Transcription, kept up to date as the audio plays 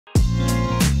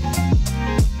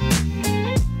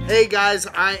Hey guys,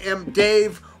 I am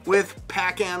Dave with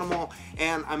Pack Animal,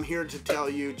 and I'm here to tell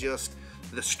you just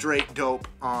the straight dope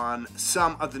on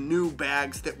some of the new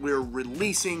bags that we're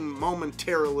releasing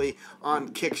momentarily on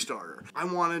Kickstarter. I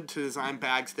wanted to design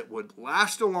bags that would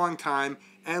last a long time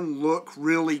and look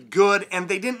really good, and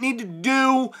they didn't need to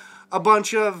do a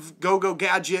bunch of go-go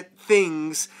gadget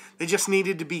things. They just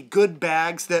needed to be good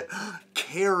bags that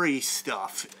carry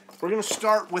stuff. We're gonna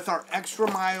start with our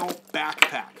Extra Mile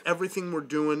backpack. Everything we're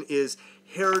doing is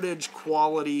heritage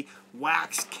quality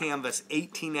wax canvas,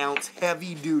 18-ounce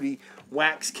heavy duty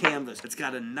wax canvas. It's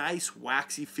got a nice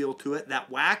waxy feel to it. That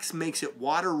wax makes it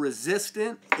water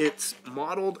resistant. It's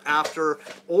modeled after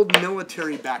old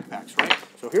military backpacks, right?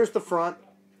 So here's the front,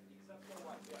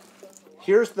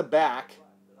 here's the back,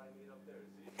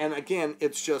 and again,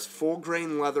 it's just full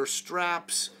grain leather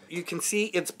straps. You can see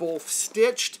it's both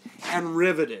stitched and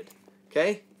riveted,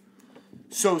 okay?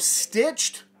 So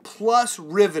stitched plus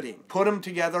riveting. Put them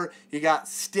together, you got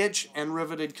stitch and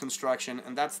riveted construction,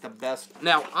 and that's the best.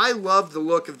 Now, I love the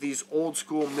look of these old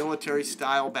school military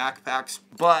style backpacks,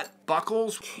 but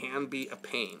buckles can be a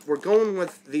pain. We're going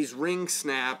with these ring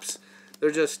snaps.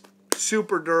 They're just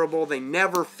super durable, they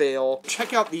never fail.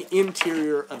 Check out the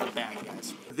interior of the bag,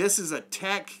 guys. This is a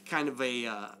tech, kind of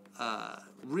a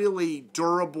really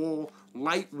durable,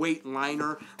 lightweight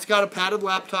liner. It's got a padded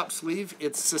laptop sleeve.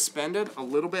 It's suspended a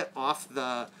little bit off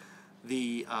the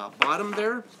bottom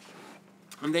there.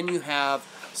 And then you have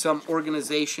some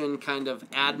organization, kind of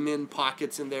admin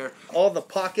pockets in there. All the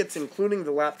pockets, including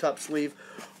the laptop sleeve,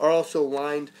 are also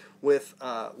lined with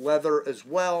leather as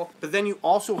well. But then you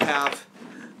also have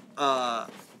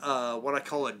what I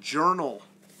call a journal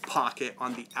pocket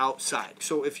on the outside.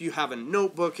 So if you have a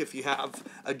notebook, if you have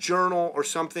a journal or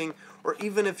something, or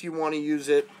even if you want to use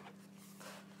it,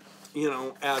 you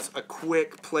know, as a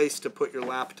quick place to put your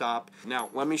laptop. Now,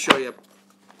 let me show you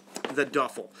the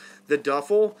duffel. The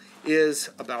duffel is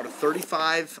about a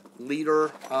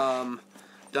 35-liter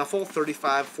duffel,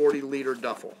 40-liter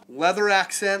duffel. Leather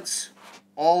accents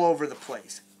all over the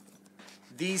place.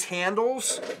 These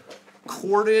handles,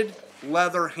 corded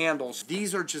leather handles.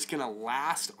 These are just going to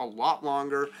last a lot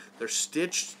longer. They're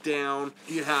stitched down.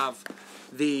 You have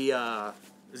the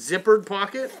zippered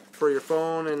pocket for your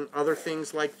phone and other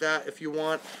things like that if you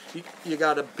want. You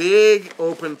got a big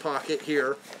open pocket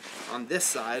here on this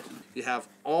side. You have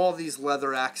all these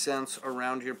leather accents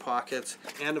around your pockets,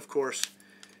 and of course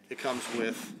it comes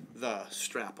with the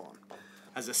strap-on.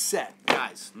 As a set,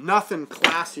 guys, nothing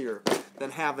classier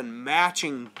than having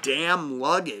matching damn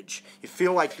luggage. You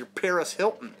feel like you're Paris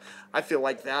Hilton. I feel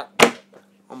like that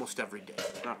almost every day.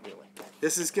 Not really.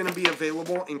 This is going to be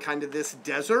available in kind of this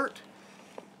desert,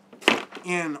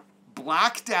 in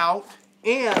blacked out,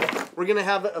 and we're going to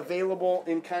have it available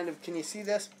in kind of, can you see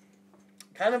this?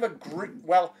 Kind of a green,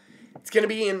 well, it's going to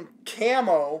be in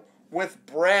camo with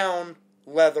brown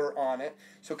leather on it.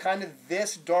 So kind of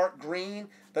this dark green,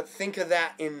 but think of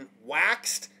that in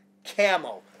waxed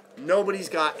camo. Nobody's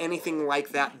got anything like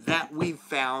that we've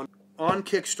found. On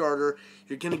Kickstarter,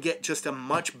 you're going to get just a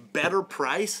much better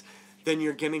price than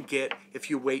you're going to get if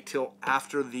you wait till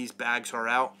after these bags are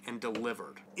out and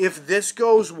delivered. If this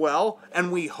goes well,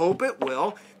 and we hope it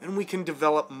will, then we can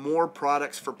develop more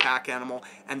products for Pack Animal,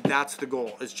 and that's the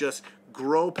goal, is just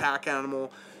grow Pack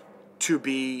Animal to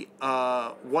be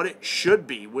what it should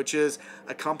be, which is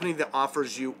a company that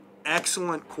offers you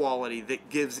excellent quality, that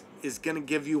is going to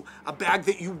give you a bag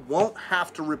that you won't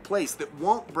have to replace, that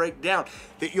won't break down,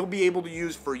 that you'll be able to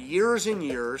use for years and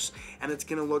years, and it's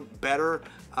going to look better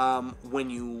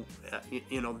when you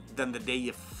know, than the day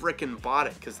you frickin' bought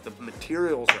it, because the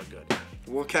materials are good.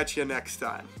 We'll catch you next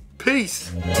time.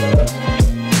 Peace.